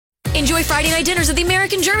Enjoy Friday night dinners at the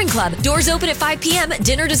American German Club. Doors open at 5 p.m.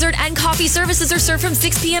 Dinner, dessert, and coffee services are served from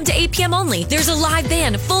 6 p.m. to 8 p.m. only. There's a live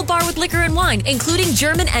band, full bar with liquor and wine, including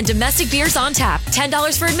German and domestic beers on tap.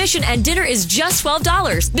 $10 for admission, and dinner is just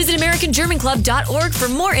 $12. Visit AmericanGermanClub.org for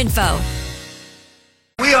more info.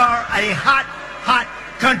 We are a hot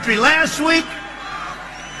country. Last week,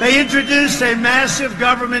 they introduced a massive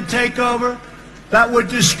government takeover that would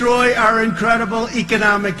destroy our incredible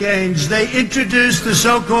economic gains. They introduced the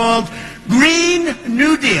so-called Green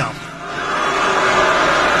New Deal.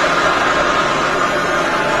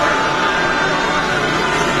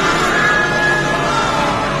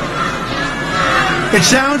 It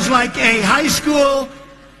sounds like a high school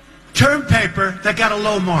term paper that got a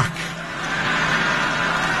low mark.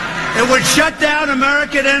 It would shut down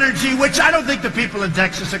American energy, which I don't think the people in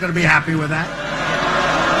Texas are going to be happy with that.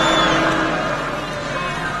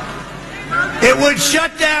 It would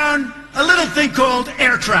shut down a little thing called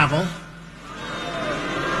air travel.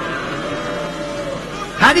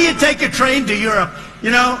 How do you take a train to Europe?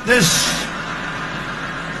 You know, this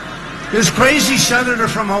crazy senator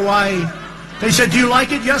from Hawaii, they said, do you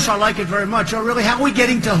like it? Yes, I like it very much. Oh, really? How are we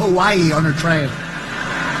getting to Hawaii on a train?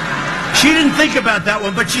 She didn't think about that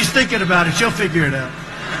one, but she's thinking about it. She'll figure it out.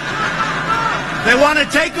 They want to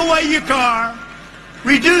take away your car,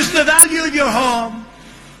 reduce the value of your home,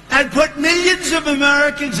 and put millions of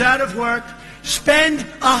Americans out of work, spend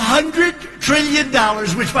 $100 trillion,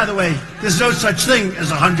 which, by the way, there's no such thing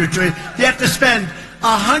as $100 trillion. You have to spend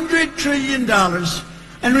 $100 trillion.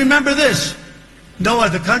 And remember this, no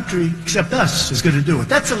other country except us is going to do it.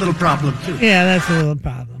 That's a little problem, too. Yeah, that's a little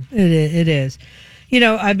problem. It is. You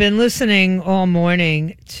know, I've been listening all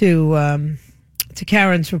morning to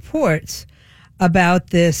Karen's reports about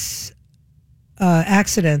this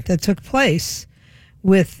accident that took place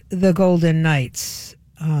with the Golden Knights,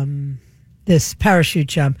 this parachute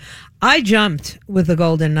jump. I jumped with the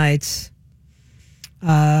Golden Knights.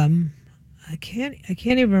 I can't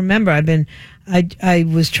even remember. I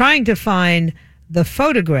was trying to find the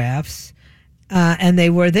photographs, and they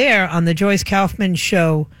were there on the Joyce Kaufman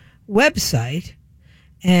Show website.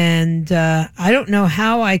 And I don't know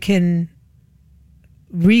how I can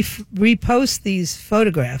repost these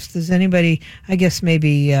photographs. Does anybody, I guess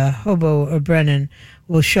maybe Hobo or Brennan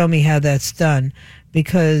will show me how that's done,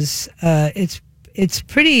 because it's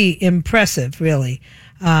pretty impressive, really.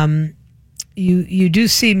 You do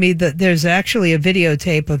see me, that there's actually a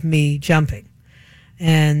videotape of me jumping.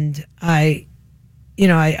 And I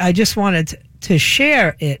just wanted to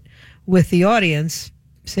share it with the audience.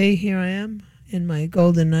 See, here I am in my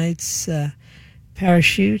Golden Knights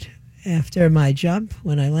parachute after my jump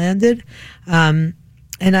when I landed. And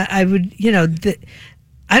I would,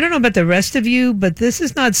 I don't know about the rest of you, but this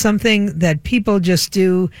is not something that people just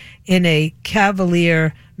do in a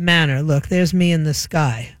cavalier manner. Look, there's me in the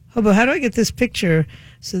sky. Hobo, how do I get this picture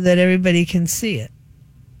so that everybody can see it?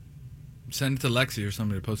 Send it to Lexi or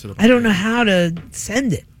somebody to post it up. I don't know how to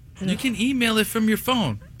send it. You can email it from your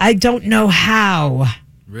phone. I don't know how.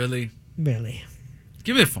 Really? Really.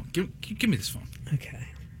 Give me the phone. Give me this phone. Okay.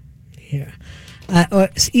 Here. Or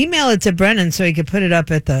email it to Brennan so he could put it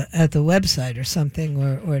up at the website or something,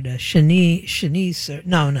 or to Shanice, or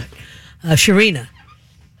not Sharina,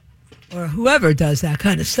 or whoever does that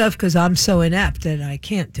kind of stuff, because I'm so inept that I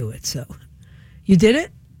can't do it. So, you did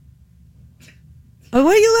it? Oh,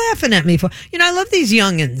 what are you laughing at me for? I love these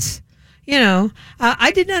youngins.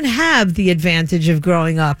 I did not have the advantage of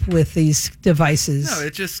growing up with these devices. No,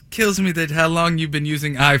 it just kills me that how long you've been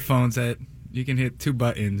using iPhones that you can hit two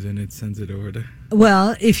buttons and it sends it over to...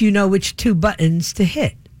 Well, if you know which two buttons to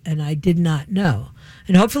hit, and I did not know.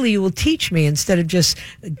 And hopefully you will teach me instead of just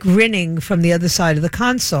grinning from the other side of the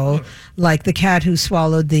console like the cat who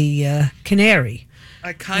swallowed the canary.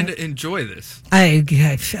 I kind of enjoy this. I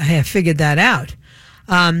have figured that out.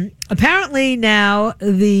 Apparently now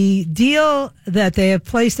the deal that they have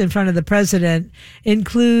placed in front of the president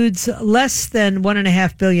includes less than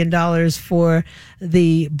 $1.5 billion for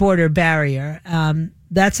the border barrier.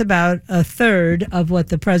 That's about a third of what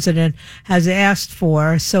the president has asked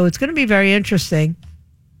for. So it's going to be very interesting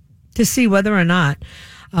to see whether or not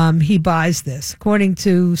he buys this. According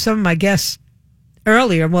to some of my guests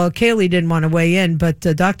earlier, well, Kaylee didn't want to weigh in, but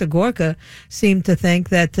Dr. Gorka seemed to think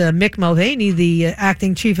that Mick Mulvaney, the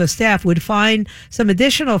acting chief of staff, would find some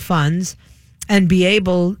additional funds and be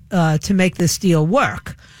able to make this deal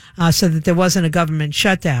work so that there wasn't a government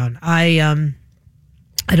shutdown.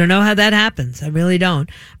 I don't know how that happens. I really don't.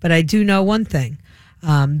 But I do know one thing.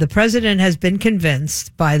 The president has been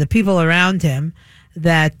convinced by the people around him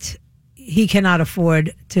that he cannot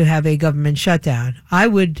afford to have a government shutdown. I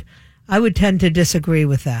would I would tend to disagree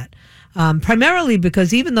with that. Primarily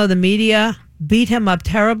because even though the media beat him up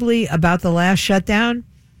terribly about the last shutdown,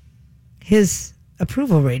 his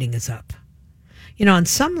approval rating is up. On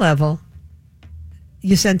some level,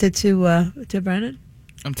 you sent it to Brennan?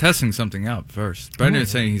 I'm testing something out first. Brendan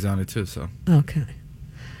is saying he's on it too, so. Okay.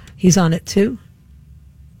 He's on it too?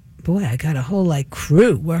 Boy, I got a whole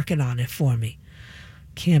crew working on it for me.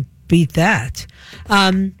 Can't beat that.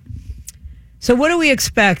 So what do we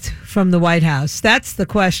expect from the White House? That's the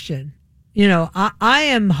question. I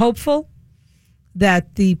am hopeful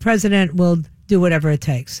that the president will do whatever it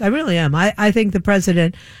takes. I really am. I think the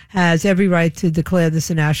president has every right to declare this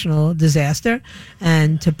a national disaster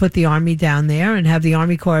and to put the Army down there and have the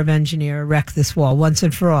Army Corps of Engineers erect this wall once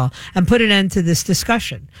and for all and put an end to this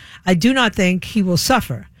discussion. I do not think he will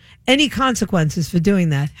suffer any consequences for doing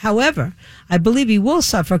that. However, I believe he will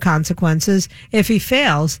suffer consequences if he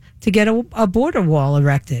fails to get a border wall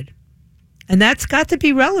erected. And that's got to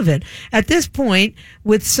be relevant. At this point,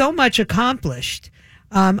 with so much accomplished,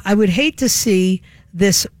 I would hate to see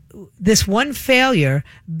this one failure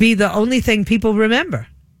be the only thing people remember.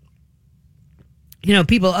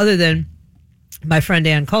 People other than my friend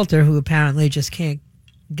Ann Coulter, who apparently just can't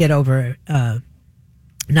get over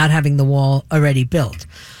not having the wall already built.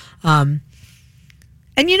 And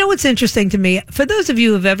what's interesting to me, for those of you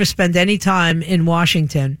who have ever spent any time in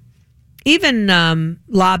Washington, even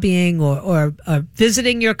lobbying or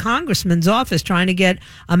visiting your congressman's office, trying to get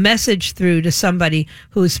a message through to somebody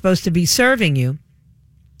who is supposed to be serving you,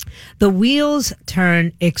 the wheels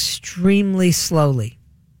turn extremely slowly.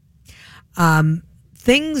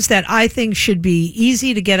 Things that I think should be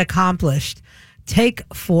easy to get accomplished take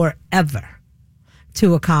forever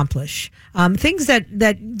to accomplish. Things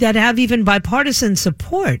that have even bipartisan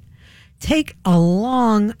support take a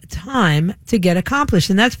long time to get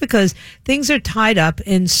accomplished. And that's because things are tied up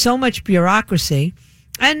in so much bureaucracy.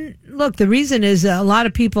 And look, the reason is a lot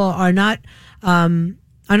of people are not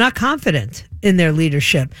confident in their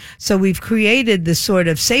leadership. So we've created this sort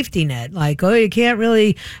of safety net, you can't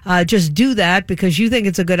really just do that because you think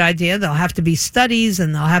it's a good idea. There'll have to be studies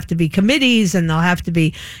and there'll have to be committees and there'll have to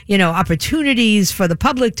be, opportunities for the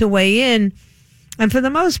public to weigh in. And for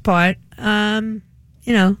the most part,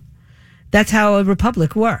 that's how a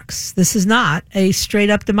republic works. This is not a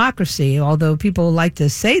straight-up democracy, although people like to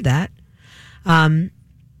say that.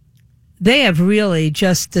 They have really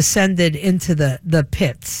just descended into the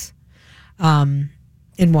pits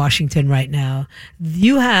in Washington right now.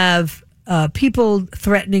 You have people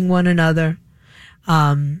threatening one another.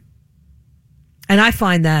 And I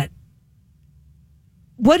find that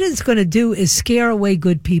what it's going to do is scare away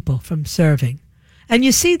good people from serving. And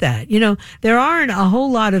you see that, there aren't a whole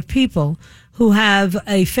lot of people who have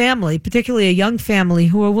a family, particularly a young family,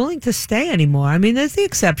 who are willing to stay anymore. I mean, there's the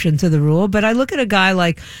exception to the rule, but I look at a guy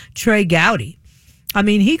like Trey Gowdy. I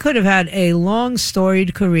mean, he could have had a long,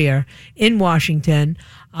 storied career in Washington,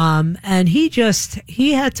 and he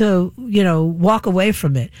had to, walk away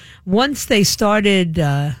from it. Once they started,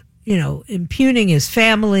 impugning his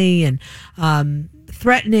family and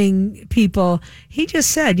threatening people, he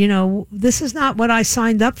just said, this is not what I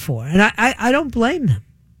signed up for. And I don't blame him.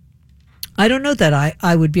 I don't know that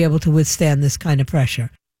I would be able to withstand this kind of pressure.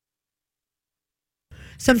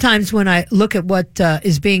 Sometimes when I look at what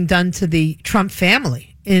is being done to the Trump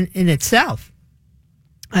family in itself,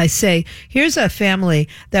 I say, here's a family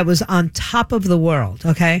that was on top of the world,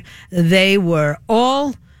 okay? They were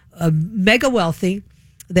all mega wealthy.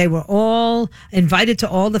 They were all invited to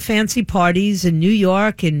all the fancy parties in New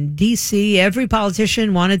York and D.C. Every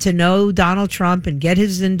politician wanted to know Donald Trump and get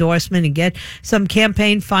his endorsement and get some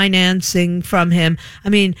campaign financing from him. I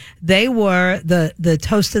mean, they were the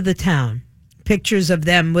toast of the town. Pictures of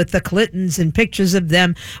them with the Clintons and pictures of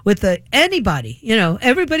them with anybody.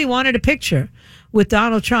 Everybody wanted a picture with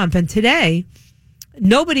Donald Trump. And today,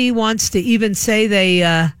 nobody wants to even say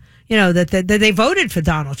that they voted for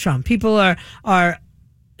Donald Trump. People are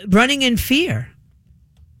running in fear.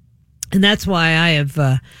 And that's why I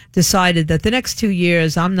have decided that the next 2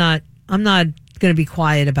 years, I'm not going to be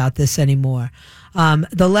quiet about this anymore.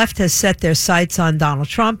 The left has set their sights on Donald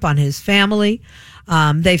Trump, on his family.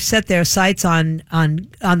 They've set their sights on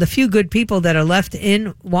the few good people that are left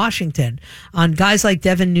in Washington, on guys like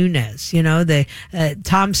Devin Nunes.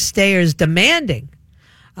 Tom Steyer's demanding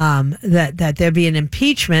that there be an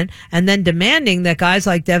impeachment, and then demanding that guys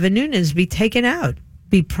like Devin Nunes be taken out,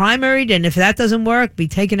 be primaried, and if that doesn't work, be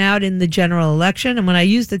taken out in the general election. And when I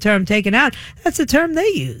use the term taken out, that's the term they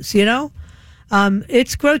use,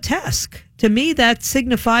 It's grotesque. To me, that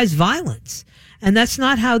signifies violence. And that's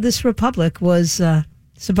not how this republic was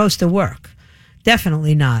supposed to work.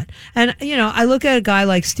 Definitely not. And, I look at a guy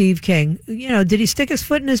like Steve King. Did he stick his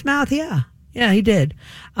foot in his mouth? Yeah. Yeah, he did.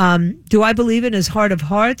 Do I believe in his heart of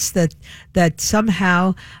hearts that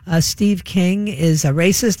somehow Steve King is a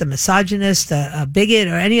racist, a misogynist, a bigot,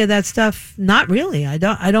 or any of that stuff? Not really. I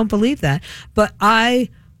don't believe that. But I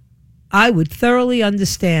would thoroughly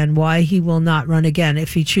understand why he will not run again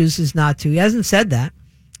if he chooses not to. He hasn't said that.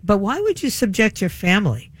 But why would you subject your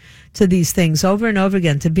family to these things over and over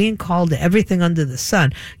again, to being called to everything under the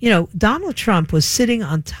sun? Donald Trump was sitting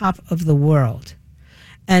on top of the world,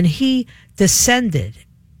 and he descended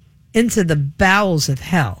into the bowels of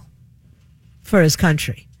hell for his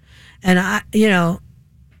country. And I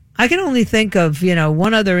can only think of,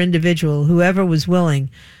 one other individual who ever was willing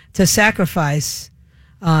to sacrifice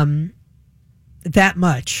that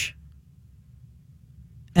much.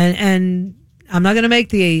 And I'm not going to make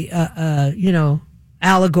the,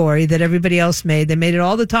 allegory that everybody else made. They made it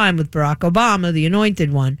all the time with Barack Obama, the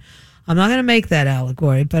anointed one. I'm not going to make that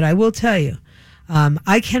allegory, but I will tell you,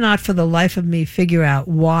 I cannot for the life of me figure out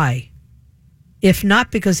why, if not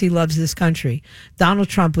because he loves this country, Donald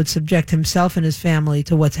Trump would subject himself and his family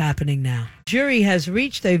to what's happening now. Jury has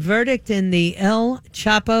reached a verdict in the El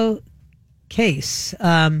Chapo case.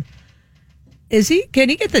 Can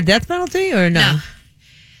he get the death penalty or no?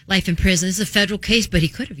 Life in prison. It's a federal case, but he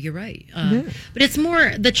could have. You're right. But it's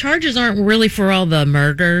more, the charges aren't really for all the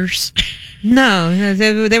murders. No,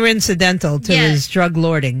 they were incidental to his drug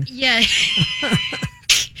lording. Yeah.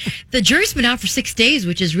 The jury's been out for 6 days,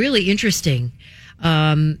 which is really interesting.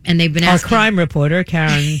 And they've been asking. Our crime reporter,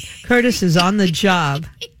 Karen Curtis, is on the job.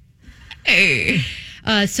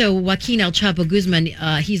 So Joaquin El Chapo Guzman,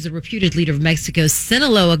 he's the reputed leader of Mexico's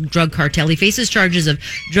Sinaloa drug cartel. He faces charges of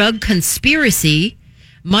drug conspiracy,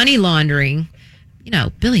 money laundering,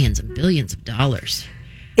 billions and billions of dollars.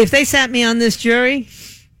 If they sat me on this jury,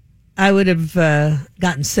 I would have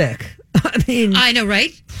gotten sick. I know,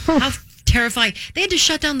 right? How terrifying. They had to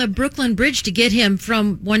shut down the Brooklyn Bridge to get him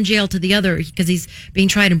from one jail to the other because he's being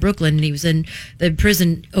tried in Brooklyn and he was in the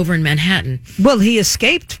prison over in Manhattan. Well, he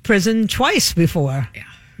escaped prison twice before. Yeah.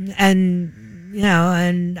 And,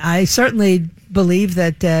 and I certainly believe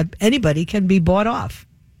that anybody can be bought off.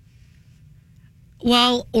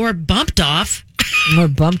 Well, or bumped off. Or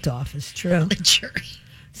bumped off is true. The jury.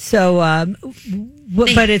 So,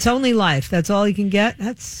 but it's only life. That's all you can get.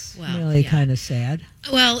 That's really kind of sad.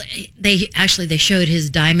 Well, they showed his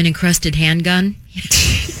diamond encrusted handgun.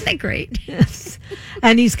 Isn't that great? Yes.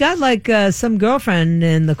 And he's got some girlfriend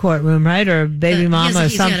in the courtroom, right? Or baby mama or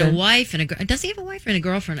something. He's got a wife and does he have a wife and a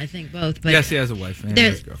girlfriend? I think both. But yes, he has a wife and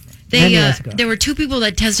a girlfriend. There were two people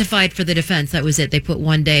that testified for the defense. That was it. They put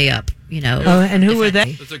one day up, Oh, and who were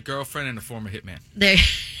they? There's a girlfriend and a former hitman.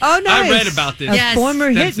 Oh, nice. I read about this. A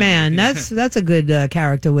former hitman. That's a good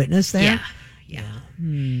character witness there.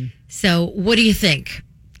 Yeah. So, what do you think?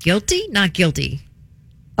 Guilty? Not guilty?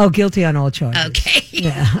 Oh, guilty on all charges. Okay.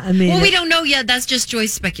 Yeah, well, we don't know yet. That's just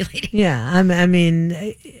Joyce speculating. Yeah,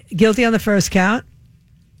 guilty on the first count.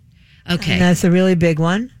 Okay. And that's a really big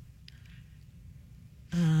one.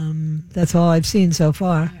 That's all I've seen so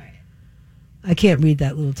far. Right. I can't read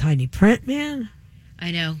that little tiny print, man.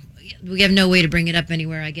 I know. We have no way to bring it up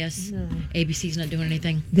anywhere, I guess. No. ABC's not doing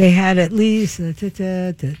anything. They had at least...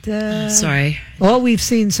 sorry. All we've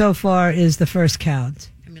seen so far is the first count.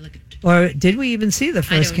 Let me look at... Or did we even see the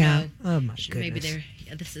first count? Know. Oh, my goodness. Maybe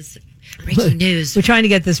this is breaking news. We're trying to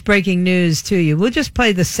get this breaking news to you. We'll just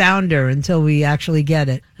play the sounder until we actually get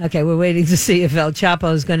it. Okay, we're waiting to see if El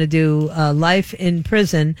Chapo is going to do life in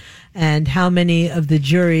prison and how many of the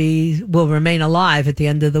jury will remain alive at the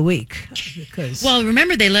end of the week. Well,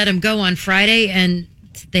 remember they let him go on Friday and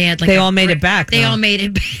they had they all made it back. They all made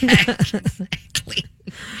it back. Exactly.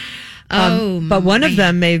 But one of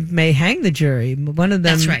them may hang the jury. One of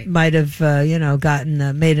them might have,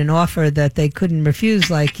 gotten made an offer that they couldn't refuse.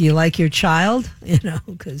 Like, you like your child,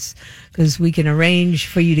 because we can arrange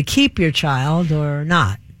for you to keep your child or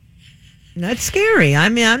not. And that's scary.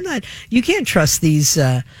 I'm not. You can't trust these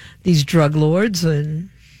drug lords, and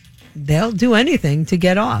they'll do anything to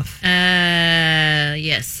get off.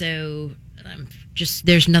 Yes. So.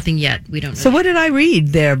 There's nothing yet. We don't know. So what did I read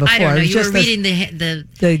there before? I don't know. You were reading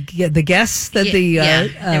the guess that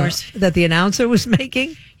that the announcer was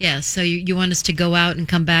making. Yeah. So you want us to go out and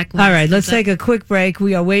come back? All right. Let's take a quick break.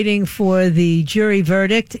 We are waiting for the jury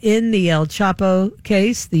verdict in the El Chapo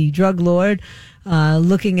case, the drug lord,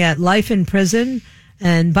 looking at life in prison.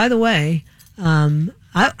 And by the way,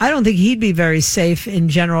 I don't think he'd be very safe in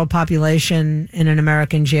general population in an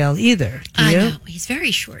American jail either. Do you? I know. He's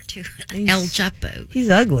very short, too. El Chapo. He's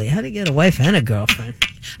ugly. How do you get a wife and a girlfriend?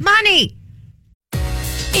 Money!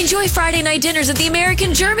 Enjoy Friday night dinners at the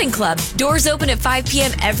American German Club. Doors open at 5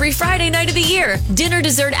 p.m. every Friday night of the year. Dinner,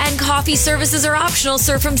 dessert, and coffee services are optional,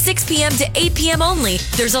 served from 6 p.m. to 8 p.m. only.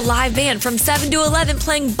 There's a live band from 7 to 11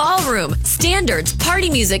 playing ballroom, standards, party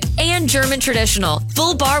music, and German traditional.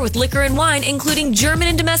 Full bar with liquor and wine, including German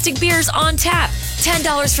and domestic beers on tap.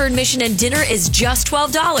 $10 for admission and dinner is just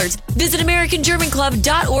 $12. Visit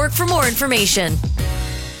AmericanGermanClub.org for more information.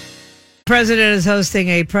 The president is hosting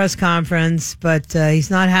a press conference, but he's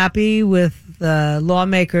not happy with the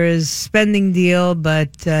lawmakers' spending deal, but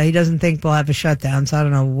he doesn't think we'll have a shutdown, so I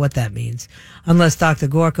don't know what that means. Unless Dr.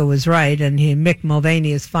 Gorka was right, and Mick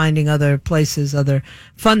Mulvaney is finding other places, other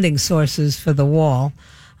funding sources for the wall.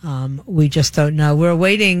 We just don't know. We're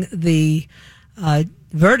awaiting the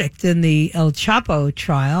verdict in the El Chapo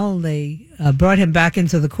trial. They brought him back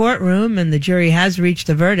into the courtroom, and the jury has reached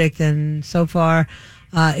a verdict, and so far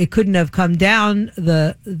it couldn't have come down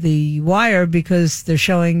the wire because they're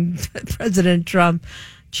showing President Trump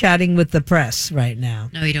chatting with the press right now.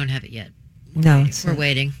 No, you don't have it yet. We're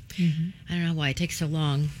waiting. Mm-hmm. I don't know why it takes so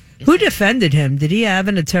long. Who defended him? Did he have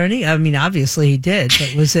an attorney? I mean, obviously he did,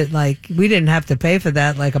 but was it like we didn't have to pay for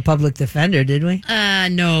that like a public defender, did we?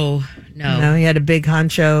 No. No, he had a big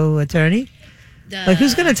honcho attorney? Like,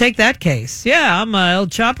 who's going to take that case? Yeah, I'm El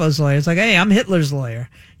Chapo's lawyer. It's like, hey, I'm Hitler's lawyer.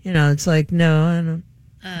 You know, it's like, no, I don't.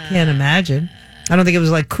 Can't imagine. I don't think it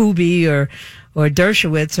was like Kubi or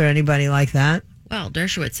Dershowitz or anybody like that. Well,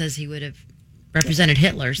 Dershowitz says he would have represented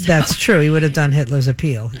Hitler. So. That's true. He would have done Hitler's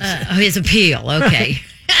appeal. His appeal. Okay.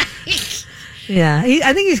 Yeah.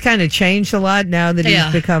 I think he's kind of changed a lot now that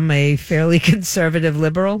he's become a fairly conservative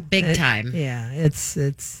liberal. Big time. Yeah.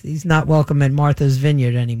 He's not welcome at Martha's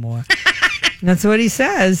Vineyard anymore. That's what he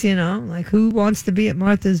says, you know, like who wants to be at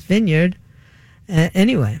Martha's Vineyard?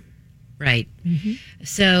 Anyway. Right. Mm-hmm.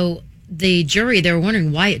 So the jury, they were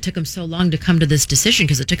wondering why it took them so long to come to this decision,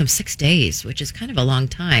 because it took them 6 days, which is kind of a long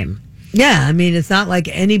time. Yeah. I mean, it's not like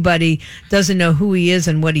anybody doesn't know who he is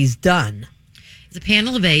and what he's done. It's a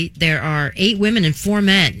panel of 8. There are 8 women and 4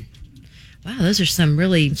 men. Wow, those are some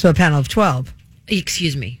really... So a panel of 12.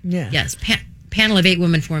 Excuse me. Yeah. Yes. Panel of 8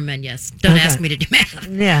 women, 4 men, yes. Don't ask me to do math.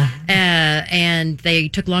 Yeah. And they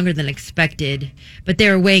took longer than expected. But they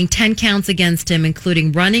were weighing 10 counts against him,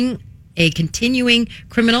 including running a continuing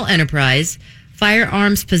criminal enterprise,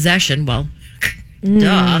 firearms possession. Well,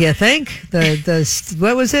 duh. You think? The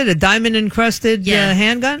what was it? A diamond encrusted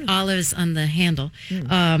handgun? Olives on the handle.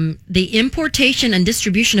 The importation and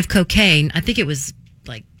distribution of cocaine. I think it was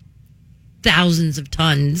like thousands of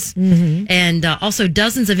tons, and also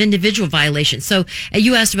dozens of individual violations. So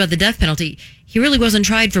you asked about the death penalty. He really wasn't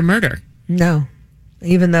tried for murder. No.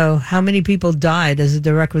 Even though how many people died as a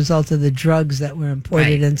direct result of the drugs that were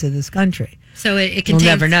imported into this country. So it contains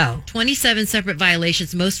we'll never know. 27 separate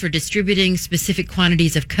violations, most for distributing specific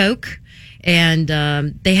quantities of coke. And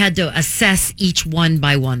they had to assess each one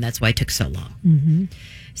by one. That's why it took so long. Mm-hmm.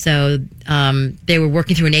 So they were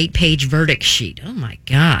working through an 8-page verdict sheet. Oh, my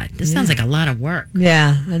God. This sounds like a lot of work.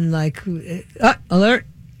 Yeah. And like, alert.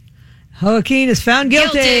 Joaquin is found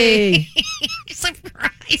guilty.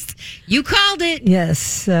 Surprise. You called it.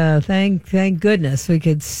 Yes. Thank goodness we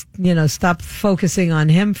could, stop focusing on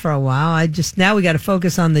him for a while. Now we got to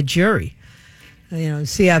focus on the jury.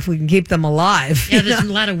 See if we can keep them alive. Yeah, there's a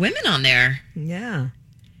lot of women on there. Yeah.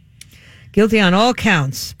 Guilty on all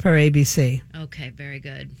counts per ABC. Okay, very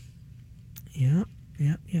good. Yep.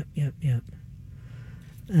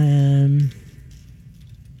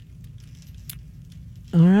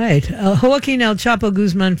 All right. Joaquin El Chapo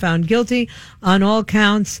Guzman found guilty on all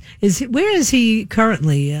counts. Where is he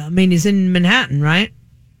currently? I mean, he's in Manhattan, right?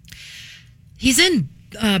 He's in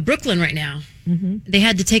Brooklyn right now. Mm-hmm. They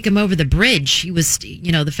had to take him over the bridge. He was, he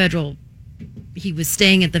was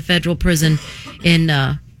staying at the federal prison in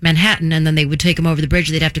Manhattan, and then they would take him over the bridge.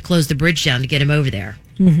 They'd have to close the bridge down to get him over there.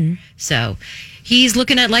 Mm-hmm. So he's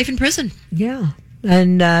looking at life in prison. Yeah.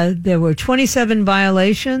 And there were 27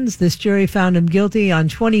 violations. This jury found him guilty on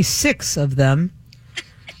 26 of them,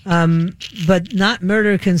 but not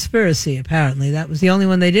murder conspiracy, apparently. That was the only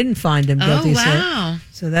one they didn't find him guilty. Oh, wow.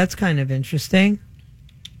 So that's kind of interesting.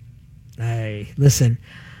 Hey, listen.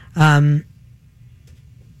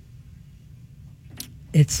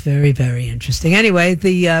 It's very, very interesting. Anyway,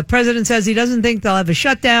 the president says he doesn't think they'll have a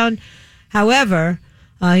shutdown. However,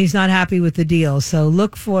 he's not happy with the deal. So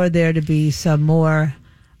look for there to be some more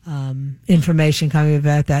information coming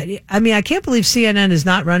about that. I mean, I can't believe CNN is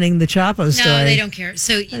not running the Chapo story. No, they don't care.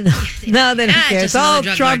 So no, they don't care. It's all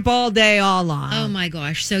Trump all day, all long. Oh, my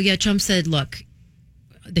gosh. So, yeah, Trump said, look,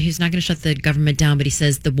 he's not going to shut the government down, but he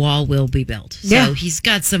says the wall will be built. So Yeah. he's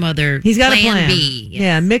got some other He's got a plan. B. Yes.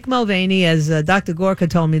 Yeah, Mick Mulvaney, as Dr. Gorka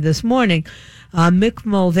told me this morning, Mick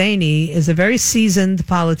Mulvaney is a very seasoned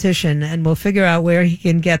politician and will figure out where he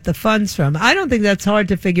can get the funds from. I don't think that's hard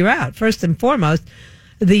to figure out. First and foremost,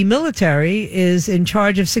 the military is in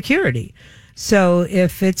charge of security. So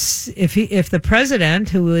if the president,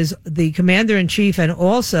 who is the commander in chief and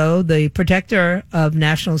also the protector of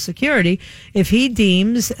national security, if he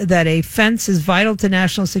deems that a fence is vital to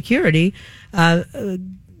national security,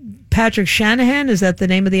 Patrick Shanahan, is that the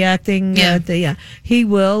name of the acting? Yeah. He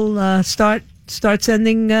will start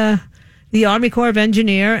sending the Army Corps of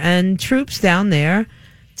Engineer and troops down there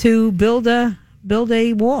to build a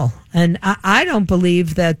wall. And I don't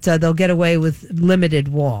believe that they'll get away with limited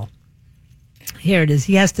wall. Here it is.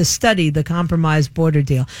 He has to study the compromised border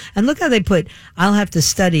deal. And look how they put, I'll have to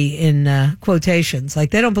study in quotations. Like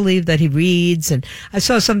they don't believe that he reads. And I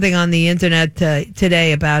saw something on the internet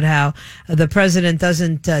today about how the president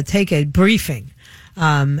doesn't take a briefing.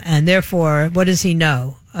 And therefore, what does he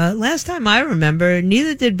know? Last time I remember,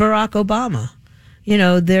 neither did Barack Obama. You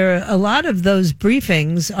know, a lot of those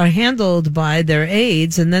briefings are handled by their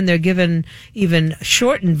aides, and then they're given even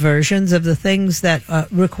shortened versions of the things that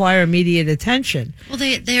require immediate attention. Well,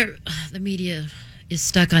 the media is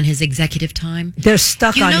stuck on his executive time. They're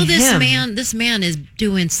stuck on him. This man is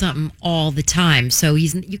doing something all the time, so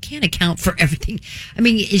you can't account for everything. I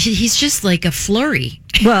mean, he's just like a flurry.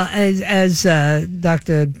 Well, as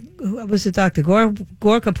Dr.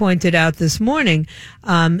 Gorka pointed out this morning,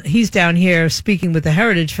 he's down here speaking with the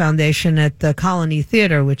Heritage Foundation at the Colony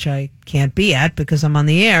Theater, which I can't be at because I'm on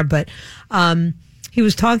the air, but he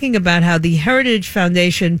was talking about how the Heritage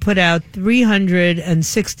Foundation put out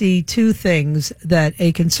 362 things that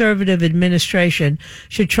a conservative administration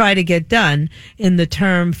should try to get done in the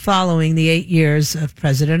term following the 8 years of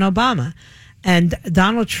President Obama. And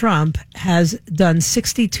Donald Trump has done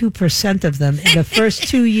 62% of them in the first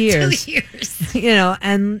 2 years. 2 years. You know,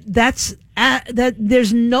 and that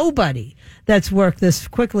there's nobody that's worked this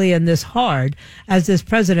quickly and this hard as this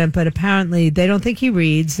president, but apparently they don't think he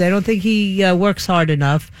reads. They don't think he works hard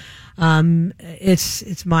enough.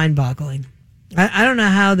 It's mind-boggling. I don't know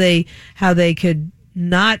how they could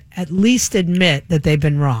not at least admit that they've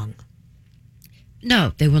been wrong.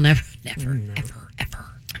 No, they will never, ever.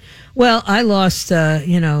 Well, I lost,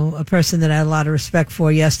 a person that I had a lot of respect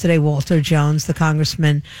for yesterday, Walter Jones, the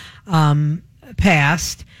congressman,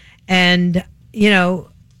 passed. And,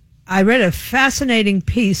 I read a fascinating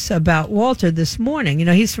piece about Walter this morning.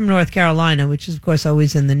 He's from North Carolina, which is, of course,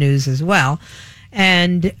 always in the news as well.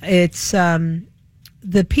 And it's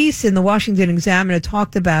the piece in the Washington Examiner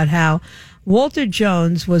talked about how Walter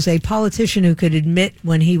Jones was a politician who could admit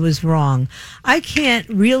when he was wrong. I can't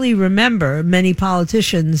really remember many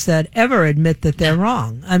politicians that ever admit that they're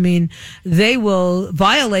wrong. I mean, they will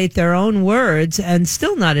violate their own words and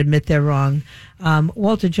still not admit they're wrong.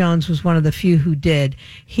 Walter Jones was one of the few who did.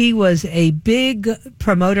 He was a big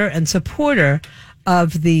promoter and supporter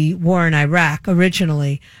of the war in Iraq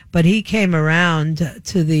originally, but he came around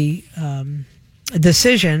to the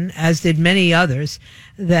decision, as did many others,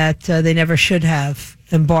 that they never should have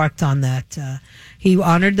embarked on that. He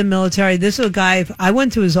honored the military. This is a guy, I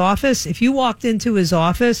went to his office. If you walked into his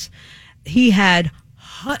office, he had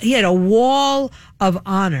a wall of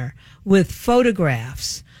honor with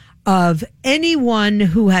photographs of anyone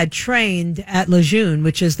who had trained at Lejeune,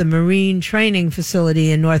 which is the Marine training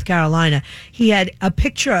facility in North Carolina. He had a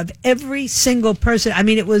picture of every single person. I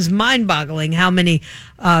mean, it was mind-boggling how many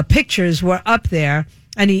pictures were up there.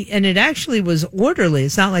 And it actually was orderly.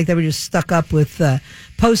 It's not like they were just stuck up with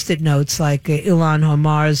Post-it notes like Ilhan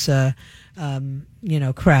Omar's,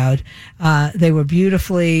 crowd. They were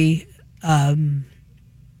beautifully,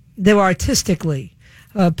 they were artistically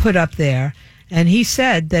put up there. And he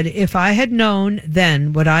said that if I had known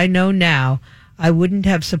then what I know now, I wouldn't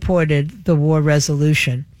have supported the war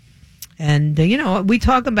resolution. And, we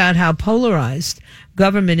talk about how polarized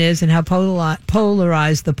government is and how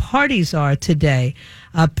polarized the parties are today.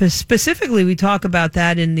 Specifically, we talk about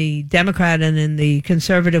that in the Democrat and in the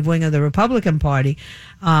conservative wing of the Republican Party.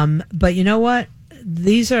 But you know what?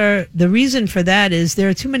 The reason for that is there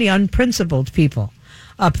are too many unprincipled people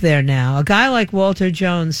up there now. A guy like Walter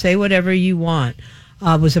Jones, say whatever you want,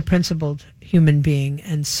 was a principled human being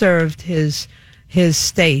and served his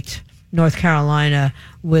state, North Carolina,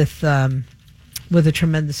 with with a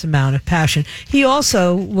tremendous amount of passion. He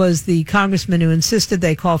also was the congressman who insisted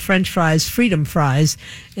they call French fries freedom fries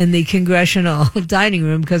in the congressional dining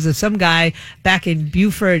room because of some guy back in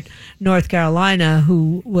Beaufort, North Carolina,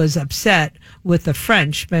 who was upset with the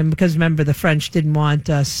French. And because, remember, the French didn't want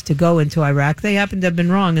us to go into Iraq. They happened to have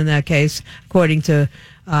been wrong in that case, according to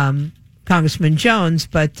Congressman Jones,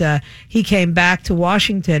 but he came back to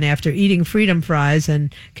Washington after eating freedom fries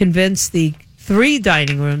and convinced the 3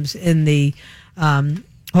 dining rooms in the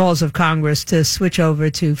halls of Congress to switch over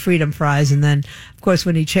to freedom fries. And then, of course,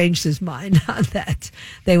 when he changed his mind on that,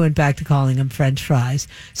 they went back to calling them French fries.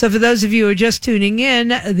 So for those of you who are just tuning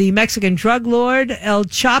in, the Mexican drug lord El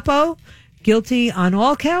Chapo, guilty on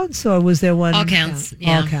all counts, or was there one? All counts, count?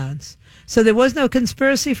 yeah. All counts. So there was no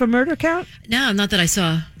conspiracy for murder count? No, not that I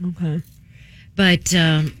saw. Okay. But,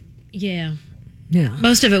 yeah. Yeah.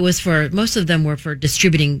 Most of them were for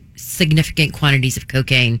distributing significant quantities of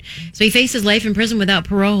cocaine. So he faces life in prison without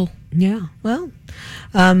parole. Yeah. Well,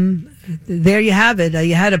 there you have it.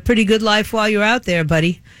 You had a pretty good life while you're out there,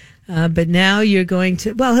 buddy. But now you're going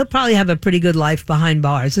to, well, he'll probably have a pretty good life behind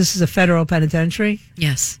bars. This is a federal penitentiary.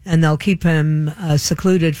 Yes. And they'll keep him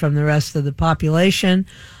secluded from the rest of the population.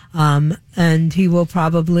 And he will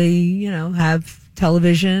probably, have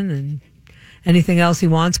television and anything else he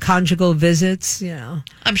wants, conjugal visits,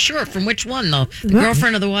 I'm sure. From which one, though? The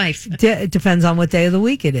girlfriend or the wife? It depends on what day of the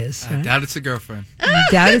week it is. I Right? doubt it's a girlfriend. You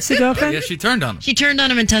doubt it's the girlfriend? Yeah, she turned on him. She turned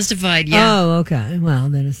on him and testified, yeah. Oh, okay. Well,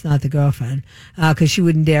 then it's not the girlfriend because she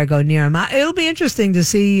wouldn't dare go near him. It'll be interesting to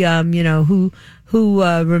see, who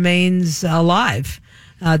remains alive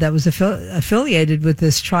that was affiliated with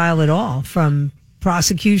this trial at all, from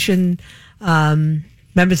prosecution,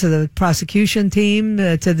 members of the prosecution team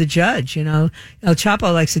to the judge. El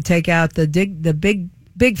Chapo likes to take out the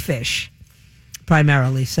big fish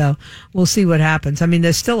primarily. So we'll see what happens. I mean,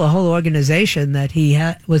 there's still a whole organization that he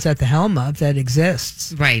was at the helm of that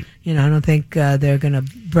exists. Right. I don't think they're going to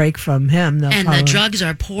break from him. And the drugs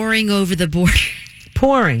are pouring over the border.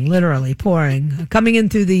 Pouring, literally pouring, coming in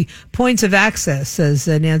through the points of access, as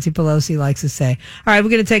Nancy Pelosi likes to say. All right, we're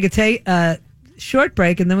going to take a short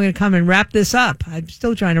break, and then we're going to come and wrap this up. I'm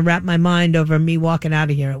still trying to wrap my mind over me walking out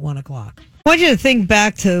of here at 1 o'clock. I want you to think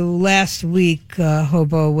back to last week,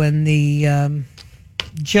 Hobo, when the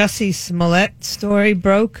Jussie Smollett story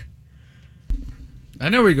broke. I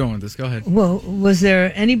know where you're going with this. Go ahead. Well, was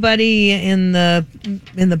there anybody in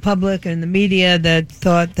the public and the media that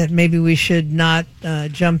thought that maybe we should not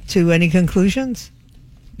jump to any conclusions?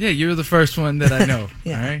 Yeah, you're the first one that I know.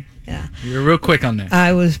 Yeah. All right? Yeah. You're real quick on that.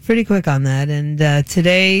 I was pretty quick on that. And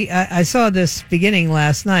today, I saw this beginning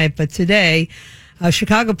last night, but today,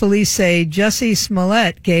 Chicago police say Jussie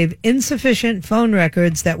Smollett gave insufficient phone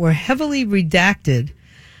records that were heavily redacted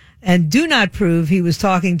and do not prove he was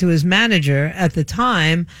talking to his manager at the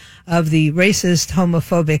time of the racist,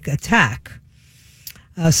 homophobic attack.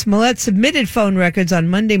 Smollett submitted phone records on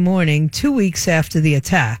Monday morning, 2 weeks after the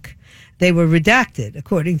attack. They were redacted,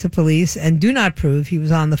 according to police, and do not prove he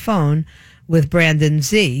was on the phone with Brandon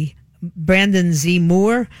Z.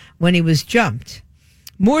 Moore, when he was jumped.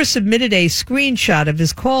 Moore submitted a screenshot of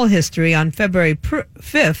his call history on February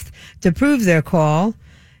 5th to prove their call.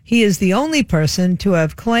 He is the only person to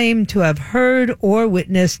have claimed to have heard or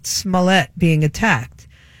witnessed Smollett being attacked.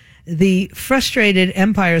 The frustrated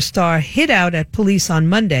Empire star hid out at police on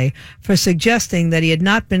Monday for suggesting that he had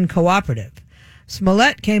not been cooperative.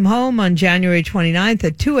 Smollett came home on January 29th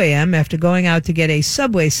at 2 a.m. after going out to get a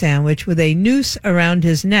Subway sandwich with a noose around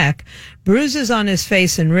his neck, bruises on his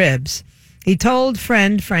face and ribs. He told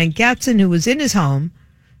friend Frank Gatson, who was in his home,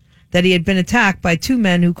 that he had been attacked by 2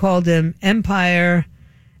 men who called him Empire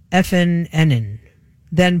effin' Enin,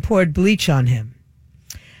 then poured bleach on him.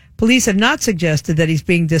 Police have not suggested that he's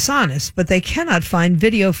being dishonest, but they cannot find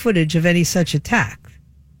video footage of any such attack.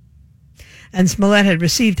 And Smollett had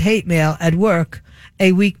received hate mail at work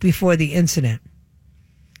a week before the incident.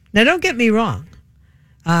 Now, don't get me wrong.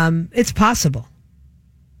 It's possible.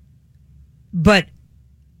 But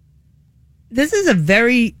this is a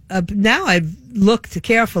very, now I've looked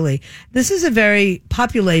carefully, this is a very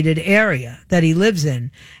populated area that he lives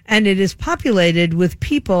in. And it is populated with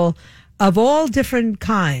people of all different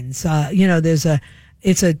kinds.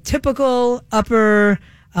 It's a typical upwardly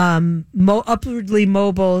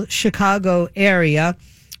mobile Chicago area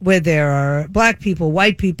where there are black people,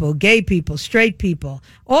 white people, gay people, straight people,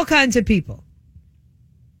 all kinds of people.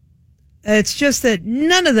 It's just that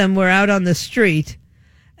none of them were out on the street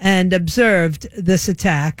and observed this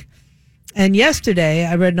attack. And yesterday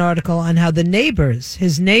I read an article on how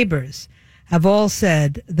his neighbors, have all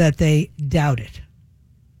said that they doubt it.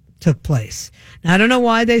 took place. Now, I don't know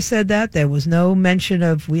why they said that. There was no mention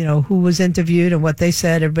of, who was interviewed and what they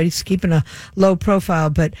said. Everybody's keeping a low profile,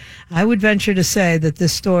 but I would venture to say that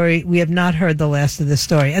this story, we have not heard the last of this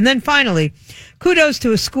story. And then finally, kudos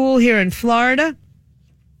to a school here in Florida.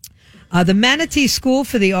 The Manatee School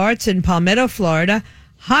for the Arts in Palmetto, Florida,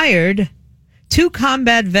 hired 2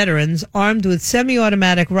 combat veterans armed with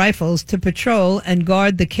semi-automatic rifles to patrol and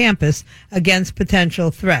guard the campus against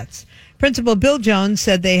potential threats. Principal Bill Jones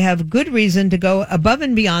said they have good reason to go above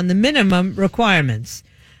and beyond the minimum requirements.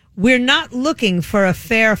 We're not looking for a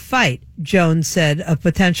fair fight, Jones said of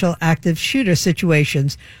potential active shooter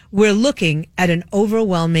situations. We're looking at an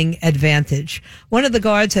overwhelming advantage. One of the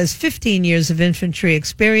guards has 15 years of infantry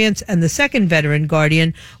experience, and the second veteran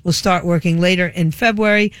guardian will start working later in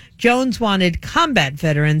February. Jones wanted combat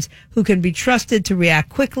veterans who can be trusted to react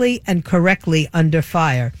quickly and correctly under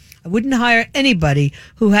fire. I wouldn't hire anybody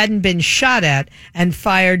who hadn't been shot at and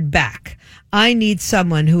fired back. I need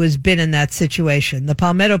someone who has been in that situation. The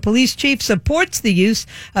Palmetto police chief supports the use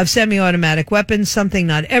of semi-automatic weapons, something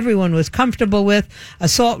not everyone was comfortable with.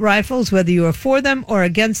 Assault rifles, whether you are for them or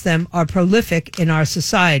against them, are prolific in our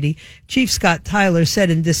society, Chief Scott Tyler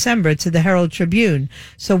said in December to the Herald Tribune.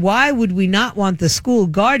 So why would we not want the school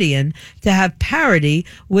guardian to have parity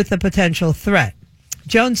with a potential threat?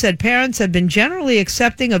 Jones said parents have been generally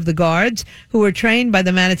accepting of the guards who were trained by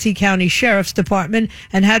the Manatee County Sheriff's Department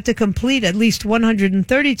and had to complete at least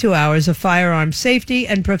 132 hours of firearm safety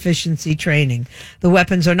and proficiency training. The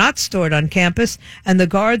weapons are not stored on campus, and the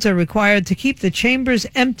guards are required to keep the chambers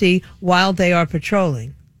empty while they are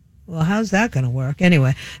patrolling. Well, how's that going to work?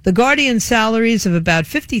 Anyway, the guardian salaries of about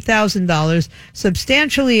 $50,000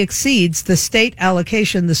 substantially exceeds the state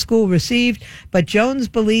allocation the school received, but Jones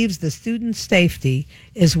believes the student safety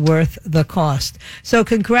is worth the cost. So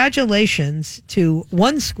congratulations to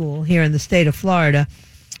one school here in the state of Florida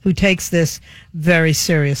who takes this very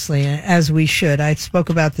seriously, as we should. I spoke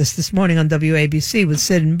about this morning on WABC with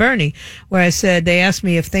Sid and Bernie, where I said, they asked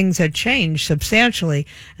me if things had changed substantially,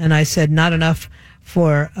 and I said not enough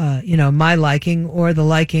for, my liking or the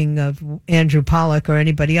liking of Andrew Pollack or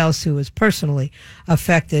anybody else who was personally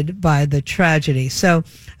affected by the tragedy. So,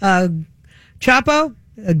 Chapo,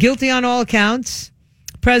 guilty on all accounts.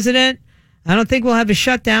 President, I don't think we'll have a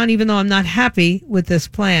shutdown, even though I'm not happy with this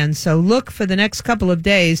plan. So look for the next couple of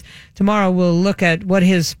days. Tomorrow we'll look at what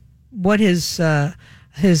his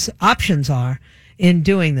options are in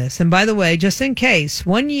doing this. And by the way, just in case,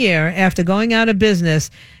 1 year after going out of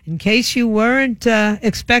business, in case you weren't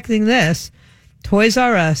expecting this, Toys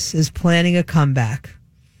R Us is planning a comeback.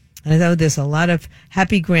 I know there's a lot of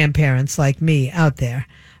happy grandparents like me out there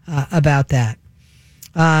about that.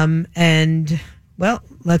 And well,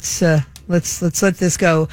 let's let this go.